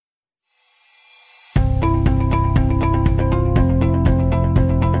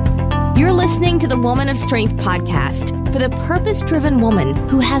listening to the Woman of Strength podcast for the purpose-driven woman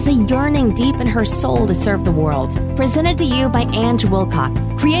who has a yearning deep in her soul to serve the world. Presented to you by Ange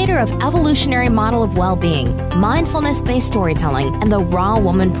Wilcock, creator of Evolutionary Model of Wellbeing, Mindfulness-Based Storytelling, and the Raw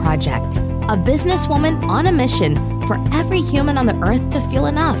Woman Project. A businesswoman on a mission for every human on the earth to feel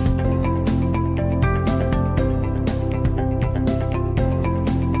enough.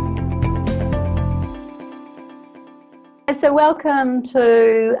 So welcome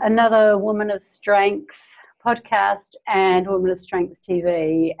to another Woman of Strength podcast and Woman of Strength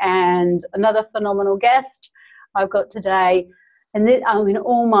TV, and another phenomenal guest I've got today. And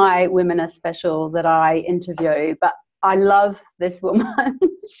all my women are special that I interview, but I love this woman.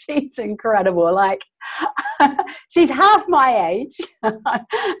 She's incredible. Like, she's half my age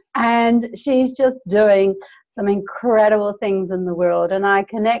and she's just doing some incredible things in the world. And I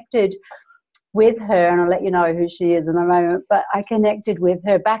connected with her, and I'll let you know who she is in a moment, but I connected with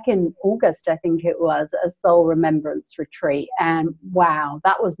her back in August, I think it was, a soul remembrance retreat, and wow,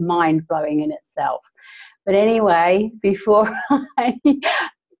 that was mind-blowing in itself. But anyway, before I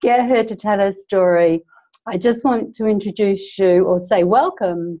get her to tell her story, I just want to introduce you, or say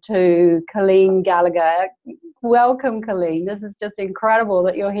welcome to Colleen Gallagher. Welcome, Colleen. This is just incredible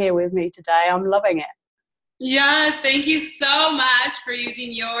that you're here with me today. I'm loving it. Yes, thank you so much for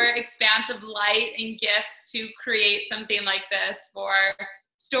using your expansive light and gifts to create something like this for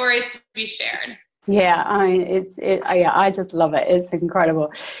stories to be shared. Yeah, I just love it. It's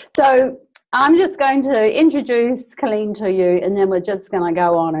incredible. So I'm just going to introduce Colleen to you, and then we're just going to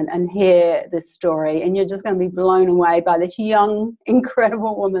go on and hear this story, and you're just going to be blown away by this young,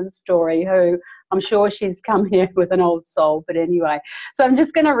 incredible woman's story, who I'm sure she's come here with an old soul, but anyway. So I'm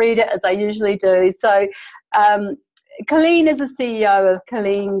just going to read it as I usually do. So Colleen is the CEO of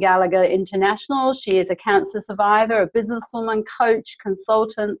Colleen Gallagher International. She is a cancer survivor, a businesswoman, coach,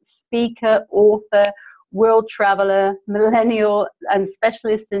 consultant, speaker, author, world traveler, millennial, and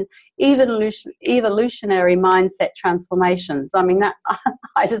specialist in evolutionary mindset transformations. I mean, that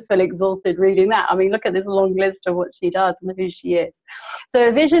I just feel exhausted reading that. I mean, look at this long list of what she does and who she is. So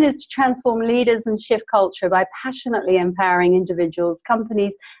her vision is to transform leaders and shift culture by passionately empowering individuals,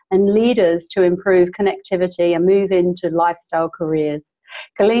 companies, and leaders to improve connectivity and move into lifestyle careers.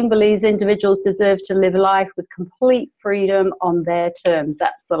 Colleen believes individuals deserve to live life with complete freedom on their terms,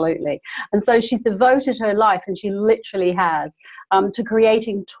 absolutely. And so she's devoted her life, and she literally has, to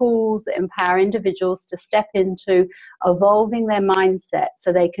creating tools that empower individuals to step into evolving their mindset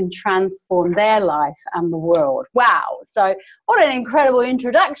so they can transform their life and the world. Wow. So what an incredible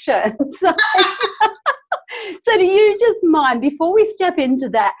introduction. So do you just mind, before we step into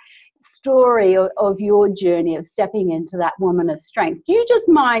that story of your journey of stepping into that woman of strength, do you just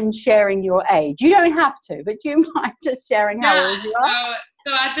mind sharing your age? You don't have to, but do you mind just sharing how old you are?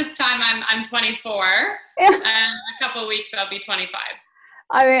 So at this time I'm 24, yeah. And a couple of weeks I'll be 25.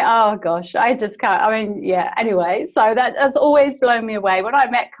 I mean, oh gosh, I just can't. I mean, yeah, anyway, so that's always blown me away. When I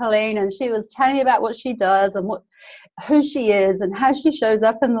met Colleen and she was telling me about what she does and who she is and how she shows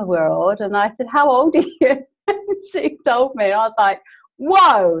up in the world, and I said, how old are you? And she told me, and I was like,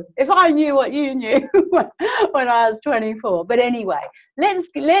 whoa, if I knew what you knew when I was 24. But anyway, let's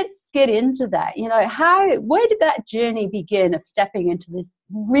get into that. You know, where did that journey begin of stepping into this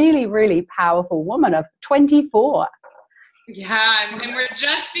really, really powerful woman of 24? Yeah, and we're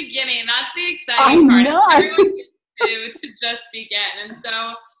just beginning. That's the exciting part. I know. Everyone gets to just begin. And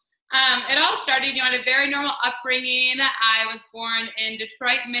so it all started, I had a very normal upbringing. I was born in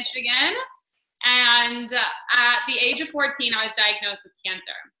Detroit, Michigan. And at the age of 14, I was diagnosed with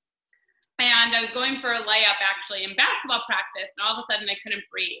cancer. And I was going for a layup, actually, in basketball practice, and all of a sudden I couldn't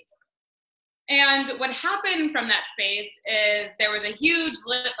breathe. And what happened from that space is there was a huge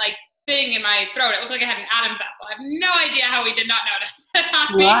thing in my throat. It looked like I had an Adam's apple. I have no idea how we did not notice it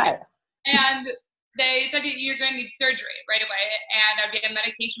happening. Right. And they said, you're going to need surgery right away, and I'd be on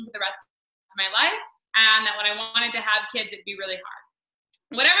medication for the rest of my life, and that when I wanted to have kids, it'd be really hard.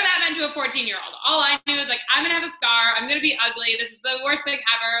 Whatever that meant to a 14-year-old. All I knew was, I'm going to have a scar. I'm going to be ugly. This is the worst thing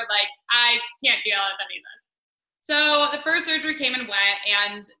ever. I can't deal with any of this. So the first surgery came and went,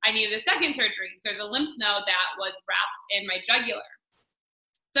 and I needed a second surgery because there's a lymph node that was wrapped in my jugular.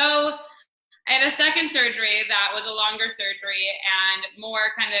 So I had a second surgery that was a longer surgery and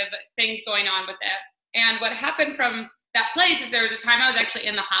more kind of things going on with it. And what happened from that place is there was a time I was actually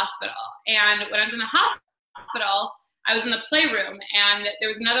in the hospital. And when I was in the hospital, I was in the playroom, and there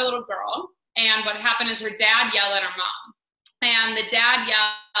was another little girl, and what happened is her dad yelled at her mom. And the dad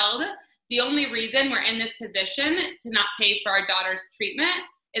yelled, the only reason we're in this position to not pay for our daughter's treatment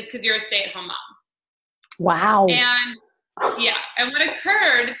is because you're a stay-at-home mom. Wow. And Yeah. And what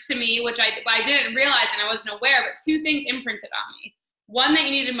occurred to me, which I didn't realize and I wasn't aware, but two things imprinted on me. One, that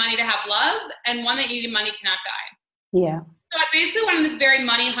you needed money to have love, and one, that you needed money to not die. Yeah. So I basically went on this very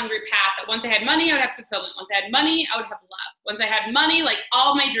money-hungry path that once I had money, I would have fulfillment. Once I had money, I would have love. Once I had money, like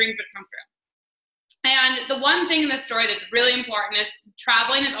all my dreams would come true. And the one thing in this story that's really important is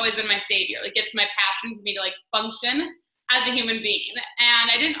traveling has always been my savior. Like, it's my passion for me to like function as a human being. And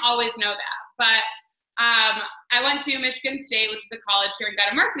I didn't always know that, but I went to Michigan State, which is a college here, and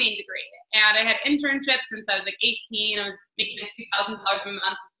got a marketing degree. And I had internships since I was like 18. I was making $2,000 a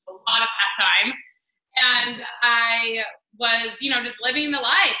month, a lot of that time. And I was, just living the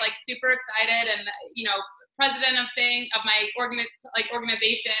life, like super excited, and, president of my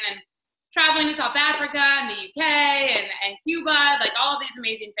organization, and traveling to South Africa and the UK and Cuba, like all of these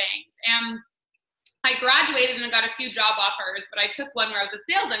amazing things. And I graduated and I got a few job offers, but I took one where I was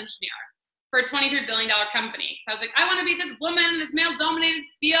a sales engineer for a $23 billion company. So I was like, I want to be this woman in this male-dominated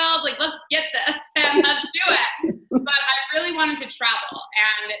field. Like, let's get this and let's do it. But I really wanted to travel,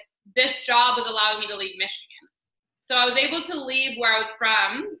 and this job was allowing me to leave Michigan. So I was able to leave where I was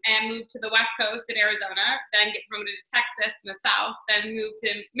from and move to the West Coast in Arizona, then get promoted to Texas in the South, then move to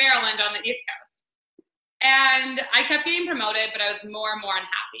Maryland on the East Coast. And I kept getting promoted, but I was more and more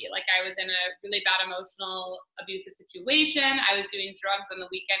unhappy. Like, I was in a really bad emotional abusive situation. I was doing drugs on the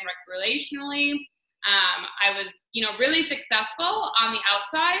weekend recreationally. I was, really successful on the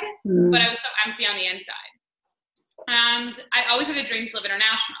outside, but I was so empty on the inside. And I always had a dream to live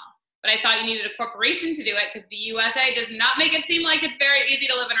international, but I thought you needed a corporation to do it because the USA does not make it seem like it's very easy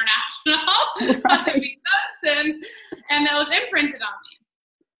to live international. Right. And that was imprinted on me.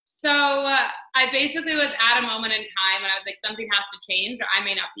 So I basically was at a moment in time and I was like, something has to change or I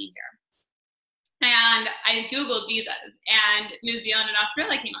may not be here. And I Googled visas, and New Zealand and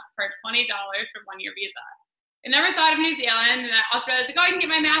Australia came up for $20 for 1-year visa. I never thought of New Zealand, and Australia was like, oh, I can get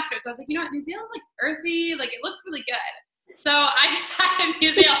my master's. So I was like, you know what, New Zealand's like earthy, like it looks really good. So I decided New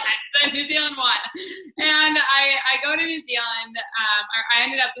Zealand, so New Zealand won. And I go to New Zealand. I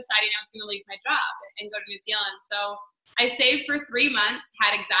ended up deciding I was going to leave my job and go to New Zealand. So I saved for 3 months,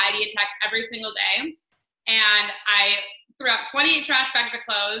 had anxiety attacks every single day, and I threw out 28 trash bags of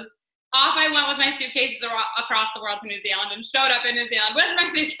clothes. Off I went with my suitcases across the world to New Zealand, and showed up in New Zealand with my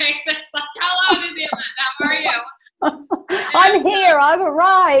suitcases. Like, hello, New Zealand, how are you? I'm here, I've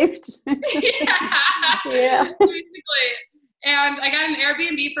arrived. Yeah, basically. And I got an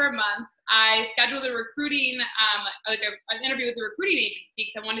Airbnb for a month. I scheduled a recruiting, an interview with a recruiting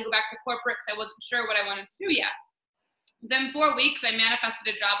agency because I wanted to go back to corporate because I wasn't sure what I wanted to do yet. Then 4 weeks, I manifested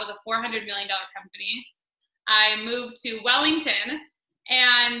a job with a $400 million company. I moved to Wellington,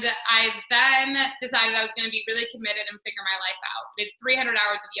 and I then decided I was going to be really committed and figure my life out. I did 300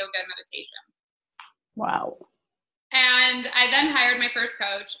 hours of yoga and meditation. Wow. And I then hired my first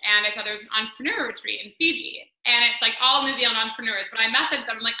coach, and I saw there was an entrepreneur retreat in Fiji. And it's like all New Zealand entrepreneurs. But I messaged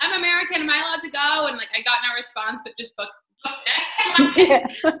them, I'm like, I'm American, am I allowed to go? And like, I got no response, but just booked it.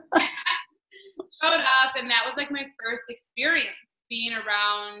 Showed up, and that was like my first experience being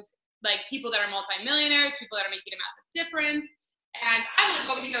around like people that are multimillionaires, people that are making a massive difference. And I'm like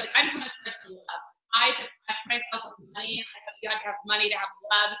over here, like, I just want to spread some love. I suppressed myself with money. I thought you had to have money to have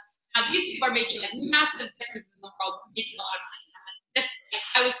love. Now these people are making like massive differences in the world, making a lot of money.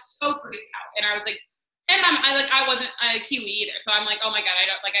 I was so freaked out, and I was like, and I wasn't a Kiwi either, so I'm like, oh my god, I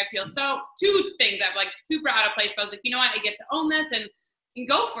feel so. Two things I'm like super out of place, but I was like, you know what, I get to own this and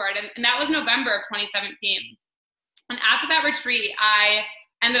go for it, and that was November of 2017. And after that retreat, I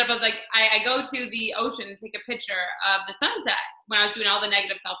ended up, I go to the ocean to take a picture of the sunset when I was doing all the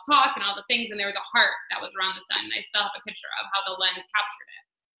negative self-talk and all the things, and there was a heart that was around the sun, and I still have a picture of how the lens captured it.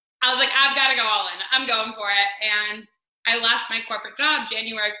 I was like, I've got to go all in. I'm going for it. And I left my corporate job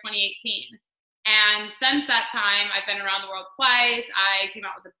January 2018. And since that time, I've been around the world twice. I came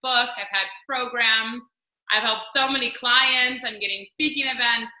out with a book. I've had programs. I've helped so many clients. I'm getting speaking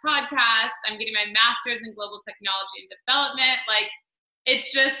events, podcasts. I'm getting my master's in global technology and development. Like,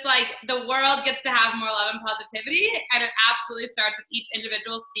 it's just like the world gets to have more love and positivity. And it absolutely starts with each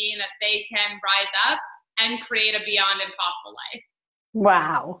individual seeing that they can rise up and create a beyond impossible life.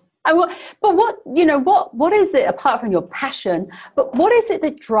 Wow. But what is it, apart from your passion, but what is it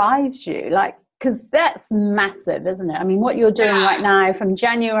that drives you? Like, because that's massive, isn't it? I mean, what you're doing right now from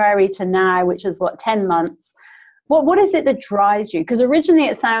January to now, which is 10 months, what is it that drives you? Because originally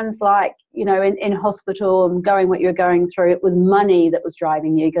it sounds like, in hospital and going what you're going through, it was money that was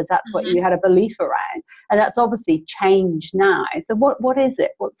driving you because that's what you had a belief around. And that's obviously changed now. So what is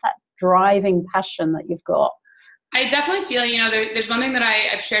it? What's that driving passion that you've got? I definitely feel, there's one thing that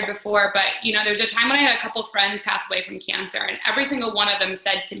I've shared before, but, there's a time when I had a couple friends pass away from cancer, and every single one of them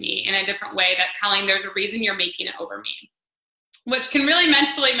said to me in a different way that, Colleen, there's a reason you're making it over me, which can really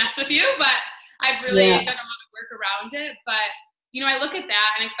mentally mess with you, but I've really done a lot of work around it. But, I look at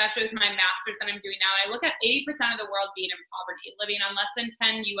that, and especially with my master's that I'm doing now, and I look at 80% of the world being in poverty, living on less than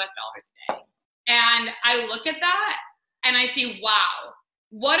 $10 US a day. And I look at that and I see, wow,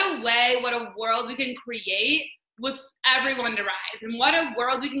 what a world we can create with everyone to rise, and what a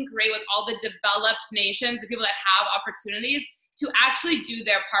world we can create with all the developed nations, the people that have opportunities to actually do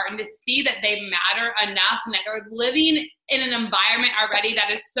their part and to see that they matter enough and that they're living in an environment already that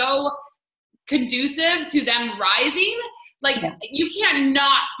is so conducive to them rising. Like, you can't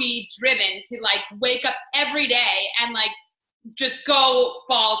not be driven to like wake up every day and like just go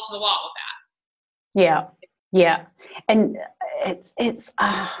balls to the wall with that. Yeah. And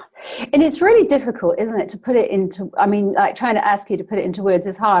it's really difficult, isn't it, to put it into, like trying to ask you to put it into words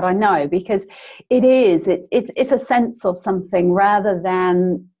is hard, I know, because it's a sense of something rather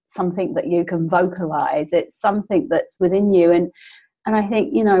than something that you can vocalize. It's something that's within you. And I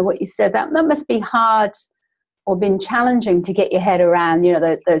think, what you said, that must be hard or been challenging to get your head around,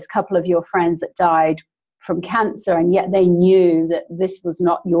 those couple of your friends that died from cancer, and yet they knew that this was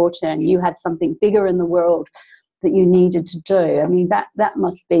not your turn. You had something bigger in the world that you needed to do. That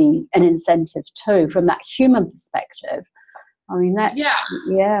must be an incentive too, from that human perspective.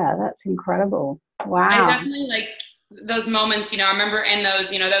 That's incredible. Wow. I definitely like those moments, I remember in those,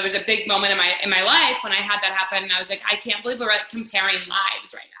 there was a big moment in my life when I had that happen, and I was like, I can't believe we're like comparing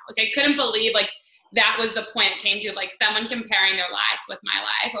lives right now. Like, I couldn't believe like that was the point it came to, like someone comparing their life with my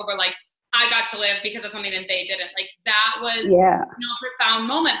life over like, I got to live because of something that they didn't. Like, that was a profound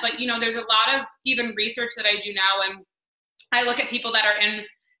moment. But, there's a lot of even research that I do now, and I look at people that are in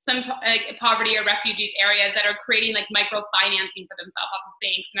some like poverty or refugees areas that are creating like microfinancing for themselves off of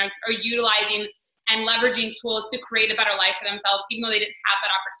banks, and are utilizing and leveraging tools to create a better life for themselves, even though they didn't have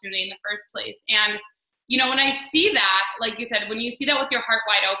that opportunity in the first place. And, when I see that, like you said, when you see that with your heart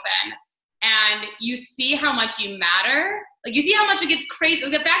wide open, and you see how much you matter, like you see how much it gets crazy.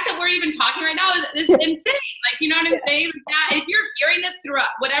 Like, the fact that we're even talking right now is insane. Like, you know what I'm saying? Like, that, if you're hearing this through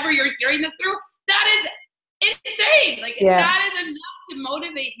whatever you're hearing this through, that is insane. Like, that is enough to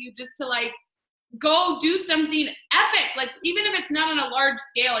motivate you just to like go do something epic. Like, even if it's not on a large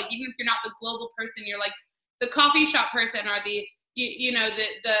scale, like even if you're not the global person, you're like the coffee shop person or the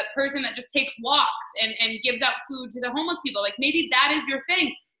person that just takes walks and gives out food to the homeless people. Like, maybe that is your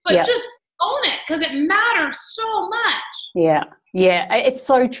thing, but just own it, because it matters so much. It's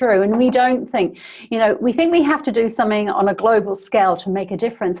so true. And we don't think, we think we have to do something on a global scale to make a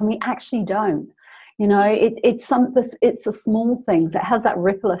difference, and we actually don't. It's the small things. It has that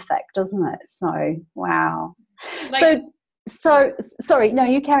ripple effect, doesn't it? So wow. So sorry, no,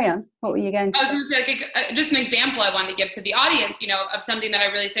 you carry on. What were you going to say? I was going to say, just an example I wanted to give to the audience, of something that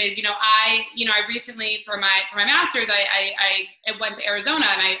I really say is, I recently for my master's, I went to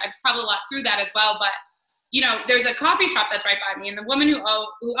Arizona, and I've traveled a lot through that as well. But, there's a coffee shop that's right by me, and the woman who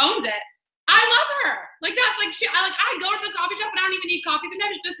owns it, I love her. Like, that's like, I go to the coffee shop and I don't even need coffee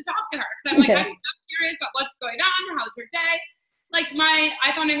sometimes just to talk to her. Cause I'm like, I'm so curious about what's going on. How's her day? Like,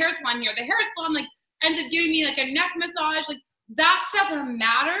 I found a hair salon here. The hair salon, like, ends up giving me like a neck massage. Like, that stuff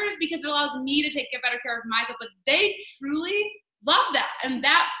matters because it allows me to take better care of myself, but they truly love that. And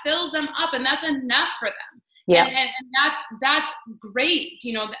that fills them up, and that's enough for them. Yeah. And that's great.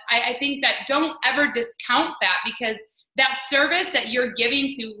 I think that don't ever discount that, because that service that you're giving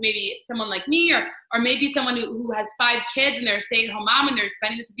to maybe someone like me, or maybe someone who has 5 kids and they're a stay-at-home mom and they're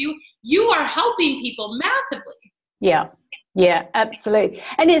spending this with you are helping people massively. Yeah, absolutely.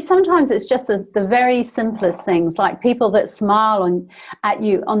 And sometimes it's just the very simplest things, like people that smile at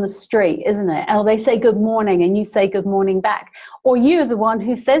you on the street, isn't it? Or they say good morning and you say good morning back, or you're the one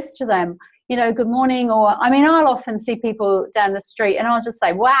who says to them, good morning. Or, I'll often see people down the street and I'll just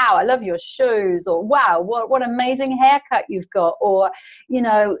say, wow, I love your shoes, or wow, what amazing haircut you've got, or,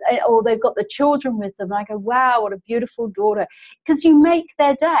 or they've got the children with them. And I go, wow, what a beautiful daughter, because you make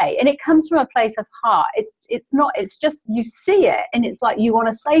their day, and it comes from a place of heart. It's just, you see it, and it's like, you want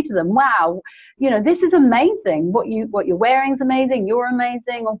to say to them, wow, this is amazing. What you're wearing is amazing. You're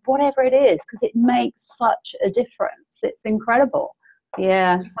amazing, or whatever it is, because it makes such a difference. It's incredible.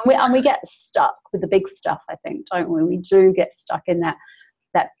 Yeah, and we get stuck with the big stuff, I think, don't we? We do get stuck in that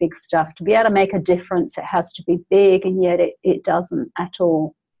big stuff. To be able to make a difference, it has to be big, and yet it doesn't at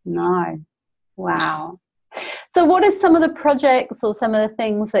all. No. Wow. So what are some of the projects or some of the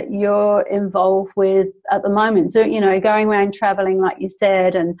things that you're involved with at the moment? Going around traveling, like you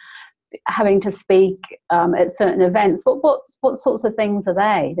said, and having to speak at certain events. What sorts of things are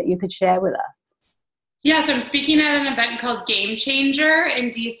they that you could share with us? Yeah, so I'm speaking at an event called Game Changer in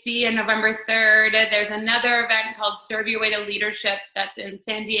DC on November 3rd. There's another event called Serve Your Way to Leadership that's in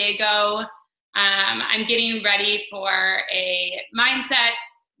San Diego. I'm getting ready for a mindset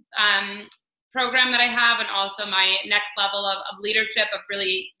program that I have, and also my next level of leadership, of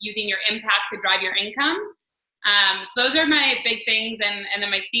really using your impact to drive your income. So those are my big things, and then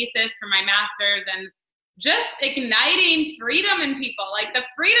my thesis for my master's, and just igniting freedom in people. Like, the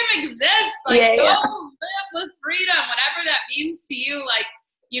freedom exists. Like, go live with freedom, whatever that means to you. Like,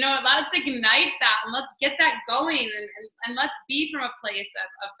 you know, let's ignite that and let's get that going, and let's be from a place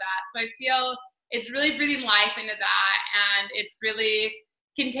of that. So I feel it's really breathing life into that, and it's really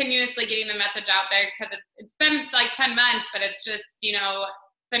continuously getting the message out there, because it's been like 10 months, but it's just, you know,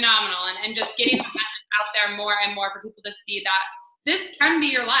 phenomenal, and just getting the message out there more and more for people to see that this can be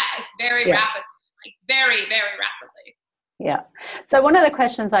your life very rapidly, like very, very rapidly. Yeah. So one of the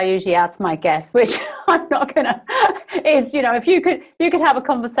questions I usually ask my guests, which I'm not gonna, is, you know, if you could have a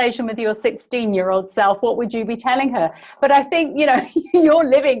conversation with your 16-year-old self, what would you be telling her? But I think, you know, you're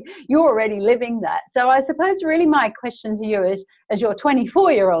already living that. So I suppose really my question to you is, as your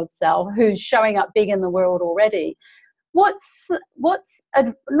 24-year-old self who's showing up big in the world already, what's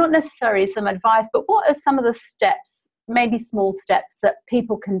not necessarily some advice, but what are some of the steps, maybe small steps, that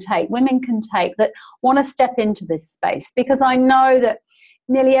people can take, women can take, that want to step into this space? Because I know that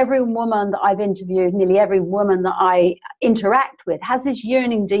nearly every woman that I've interviewed, nearly every woman that I interact with has this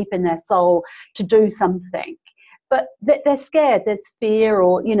yearning deep in their soul to do something. But they're scared. There's fear,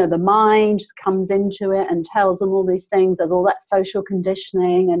 or, you know, the mind comes into it and tells them all these things. There's all that social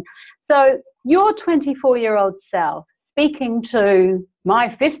conditioning. And so your 24-year-old self speaking to my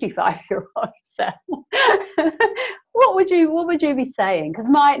 55-year-old self, what would you be saying? Because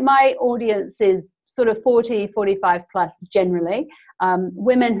my audience is sort of 40, 45 plus generally,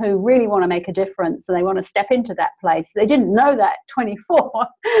 women who really want to make a difference, and they want to step into that place. They didn't know that at 24,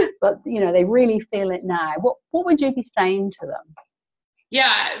 but, you know, they really feel it now. What would you be saying to them?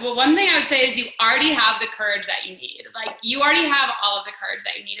 Yeah, well, one thing I would say is you already have the courage that you need. Like, you already have all of the courage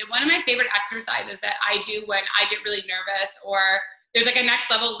that you need. And one of my favorite exercises that I do when I get really nervous, or there's like a next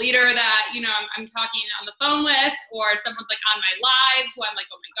level leader that, you know, I'm talking on the phone with, or someone's like on my live who I'm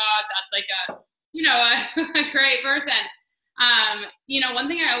like, oh my God, that's like a great person. You know, one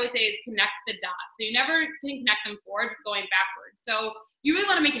thing I always say is connect the dots. So you never can connect them forward, going backwards. So you really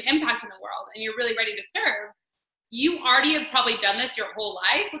want to make an impact in the world, and you're really ready to serve. You already have probably done this your whole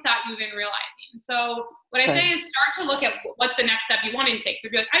life without you even realizing. So what I say is start to look at what's the next step you want to take. So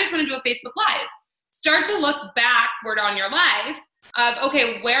if you're like, I just want to do a Facebook Live, start to look backward on your life of,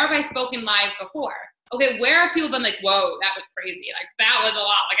 okay, where have I spoken live before? Okay, where have people been like, whoa, that was crazy. Like, that was a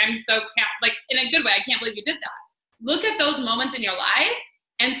lot. Like, I'm so, like, in a good way, I can't believe you did that. Look at those moments in your life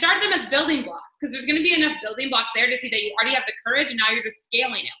and start them as building blocks, because there's going to be enough building blocks there to see that you already have the courage, and now you're just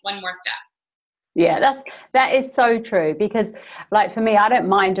scaling it one more step. Yeah, that is so true, because, like, for me, I don't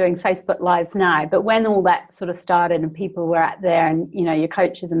mind doing Facebook Lives now, but when all that sort of started and people were out there, and, you know, your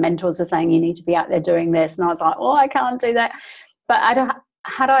coaches and mentors were saying you need to be out there doing this, and I was like, oh, I can't do that. But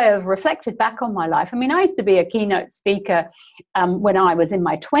had I have reflected back on my life, I mean, I used to be a keynote speaker when I was in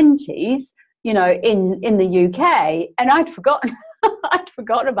my 20s, you know, in the UK, and I'd forgotten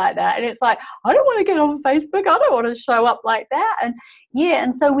about that. And it's like, I don't want to get on Facebook. I don't want to show up like that. And yeah,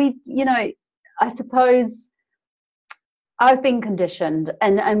 and so we, you know, I suppose I've been conditioned,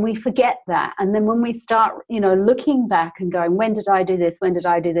 and we forget that. And then when we start, you know, looking back and going, when did I do this? When did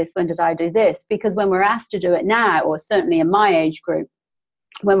I do this? When did I do this? Because when we're asked to do it now, or certainly in my age group,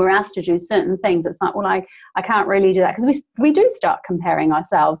 when we're asked to do certain things, it's like, well, I can't really do that. Because we do start comparing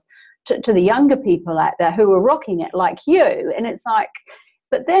ourselves to the younger people out there who are rocking it like you. And it's like,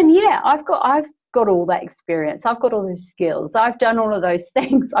 but then, yeah, I've got all that experience. I've got all those skills. I've done all of those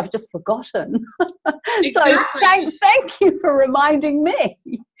things. I've just forgotten. Exactly. So thank you for reminding me.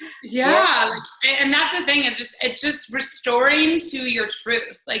 Yeah. And that's the thing, is it's just restoring to your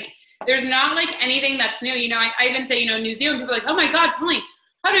truth. Like, there's not like anything that's new. You know, I even say, you know, New Zealand, people are like, oh my God, Colleen,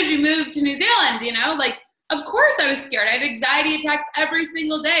 how did you move to New Zealand? You know, like, of course I was scared. I had anxiety attacks every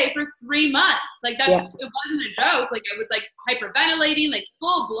single day for 3 months. Like, it wasn't a joke. Like, I was like hyperventilating, like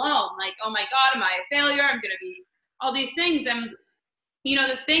full blown, like, oh my God, am I a failure? I'm going to be all these things. And, you know,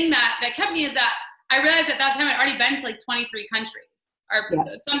 the thing that kept me is that I realized at that time I'd already been to like 23 countries, or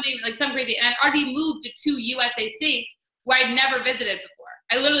so it's something like some crazy. And I'd already moved to 2 USA states where I'd never visited before.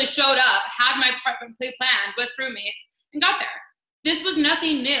 I literally showed up, had my plan with roommates, and got there. This was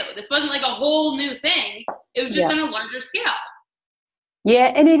nothing new. This wasn't like a whole new thing. It was just on a larger scale.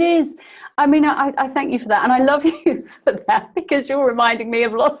 Yeah, and it is. I mean, I thank you for that. And I love you for that, because you're reminding me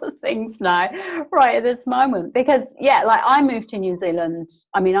of lots of things now, right at this moment. Because, yeah, like I moved to New Zealand.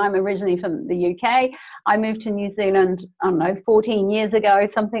 I mean, I'm originally from the UK. I moved to New Zealand, I don't know, 14 years ago,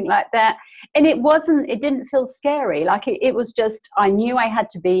 something like that. And it didn't feel scary. Like it was just, I knew I had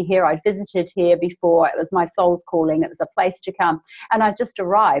to be here. I'd visited here before. It was my soul's calling. It was a place to come. And I just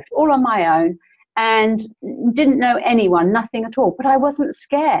arrived all on my own, and didn't know anyone, nothing at all, but I wasn't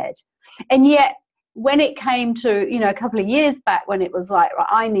scared. And yet when it came to, a couple of years back, when it was like,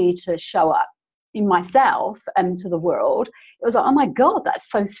 I need to show up in myself and to the world, it was like, oh my God, that's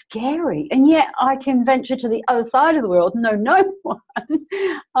so scary. And yet I can venture to the other side of the world, no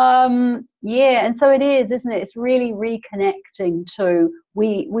one. Yeah, and so it is, isn't it? It's really reconnecting to,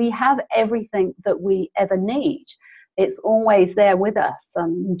 we have everything that we ever need. It's always there with us,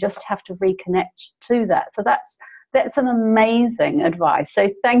 and you just have to reconnect to that. So that's an amazing advice. So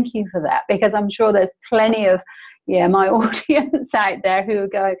thank you for that, because I'm sure there's plenty of my audience out there who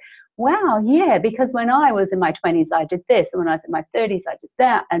go, wow, yeah, because when I was in my 20s, I did this, and when I was in my 30s, I did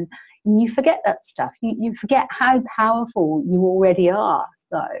that, and you forget that stuff. You forget how powerful you already are.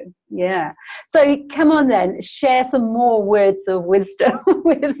 So, yeah. So come on then, share some more words of wisdom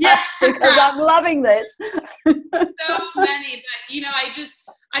with us, because I'm loving this. So many, but,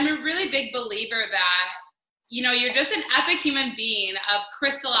 I'm a really big believer that, you're just an epic human being of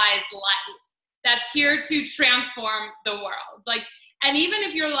crystallized light that's here to transform the world. Like, and even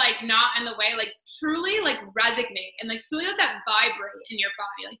if you're like not in the way, like truly like resonate and like truly let that vibrate in your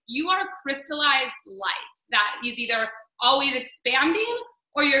body. Like you are crystallized light that is either always expanding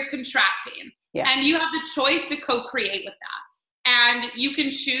or you're contracting. Yeah. And you have the choice to co-create with that. And you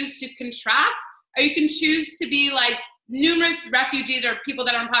can choose to contract, or you can choose to be like numerous refugees or people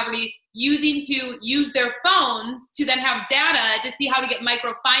that are in poverty use their phones to then have data to see how to get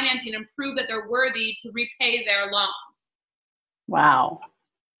microfinancing and prove that they're worthy to repay their loans. Wow.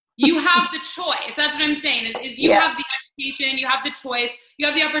 You have the choice. That's what I'm saying is you have the education, you have the choice, you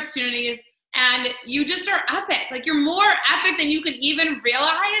have the opportunities, and you just are epic. Like you're more epic than you can even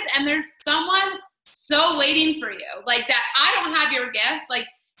realize. And there's someone so waiting for you. Like that, I don't have your gifts. Like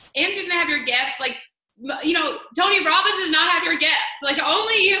Anne didn't have your gifts. Like, Tony Robbins does not have your gifts. Like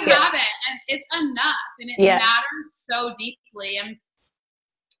only you have it. And it's enough. And it matters so deeply. And,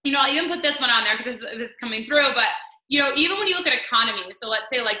 I even put this one on there because this is coming through, but even when you look at economies, so let's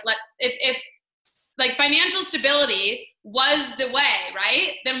say if financial stability was the way,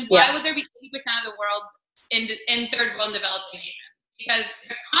 right? Then why would there be 80% of the world in third world and developing nations? Because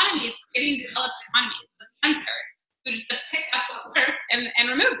economies, creating developed economies, the answer. So just to pick up what worked and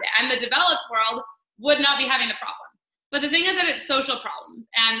removed it. And the developed world would not be having the problem. But the thing is that it's social problems.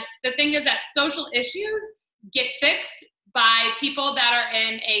 And the thing is that social issues get fixed by people that are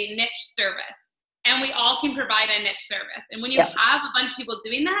in a niche service. And we all can provide a niche service. And when you have a bunch of people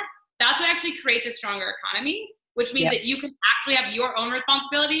doing that, that's what actually creates a stronger economy, which means that you can actually have your own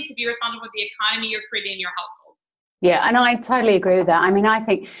responsibility to be responsible for the economy you're creating in your household. Yeah, and I totally agree with that. I mean, I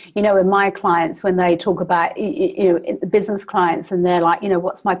think, with my clients, when they talk about, business clients, and they're like,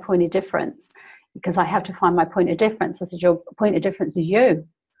 what's my point of difference? Because I have to find my point of difference. I said, your point of difference is you.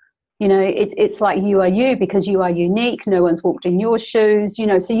 It's like you are you because you are unique. No one's walked in your shoes,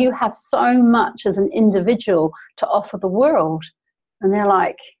 so you have so much as an individual to offer the world. And they're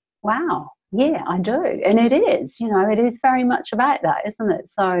like, wow, yeah, I do. And it is, it is very much about that, isn't it?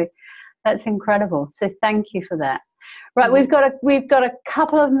 So that's incredible. So thank you for that. Right, we've got a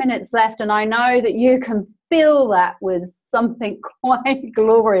couple of minutes left, and I know that you can fill that with something quite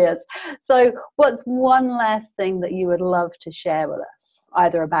glorious. So what's one last thing that you would love to share with us,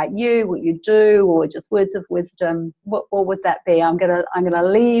 either about you, what you do, or just words of wisdom? What would that be? I'm gonna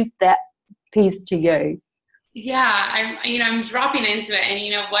leave that piece to you. Yeah, I'm dropping into it,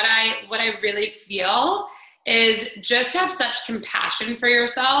 and what I really feel is just have such compassion for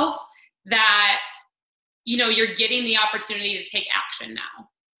yourself that you're getting the opportunity to take action now.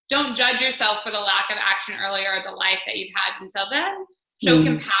 Don't judge yourself for the lack of action earlier or the life that you've had until then. Show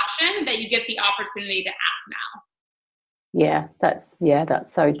compassion that you get the opportunity to act now. Yeah, that's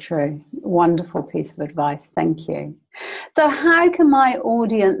so true. Wonderful piece of advice. Thank you. So how can my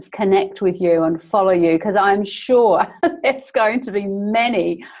audience connect with you and follow you? Because I'm sure there's going to be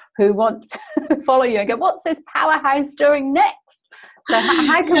many who want to follow you and go, what's this powerhouse doing next? So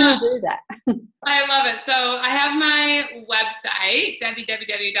how can we do that? I love it. So I have my website,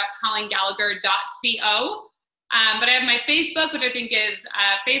 www.colleengallagher.co. But I have my Facebook, which I think is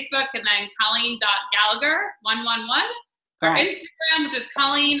Facebook, and then Colleen.Gallagher 111. Our Instagram, which is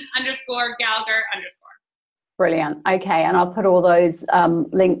Colleen_Gallagher_. Brilliant. Okay, and I'll put all those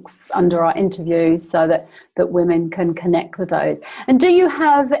links under our interview so that women can connect with those. And do you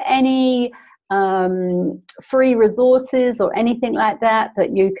have any free resources or anything like that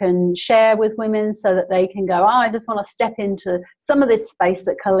you can share with women so that they can go, I just want to step into some of this space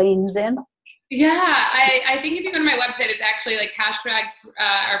that Colleen's in? Yeah, I think if you go to my website, it's actually like #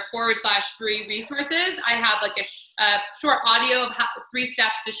 /free resources. I have like a short audio of 3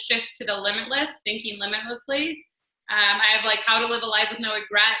 steps to shift to the limitless, thinking limitlessly. I have like how to live a life with no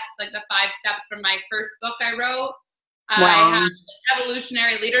regrets, like the 5 steps from my first book I wrote. Wow. I have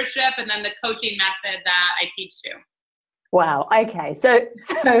evolutionary leadership, and then the coaching method that I teach too. Wow. Okay. So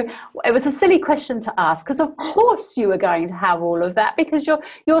it was a silly question to ask, because of course you were going to have all of that, because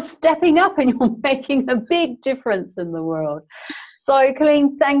you're stepping up and you're making a big difference in the world. So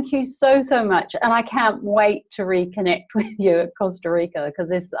Colleen, thank you so much, and I can't wait to reconnect with you at Costa Rica,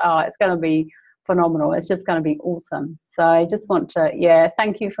 because it's going to be phenomenal. It's just going to be awesome. So I just want to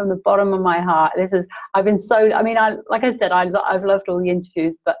thank you from the bottom of my heart. Like I said, I've loved all the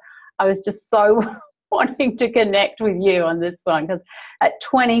interviews, but I was just so wanting to connect with you on this one, because at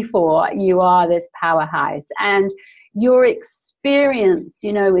 24 you are this powerhouse, and your experience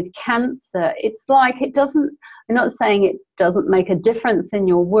with cancer, it's like I'm not saying it doesn't make a difference in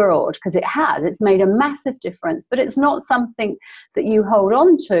your world, because it's made a massive difference, but it's not something that you hold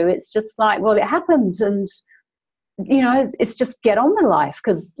on to. It's just like, well, it happened, and it's just get on with life,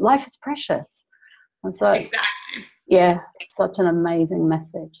 because life is precious. And so exactly, such an amazing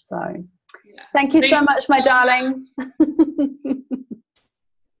message. So thank you so much, my darling.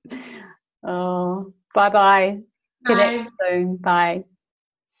 Oh, bye-bye. Connect soon. Bye.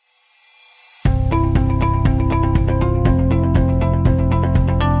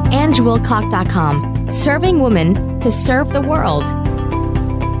 AngeWilcock.com. Serving women to serve the world.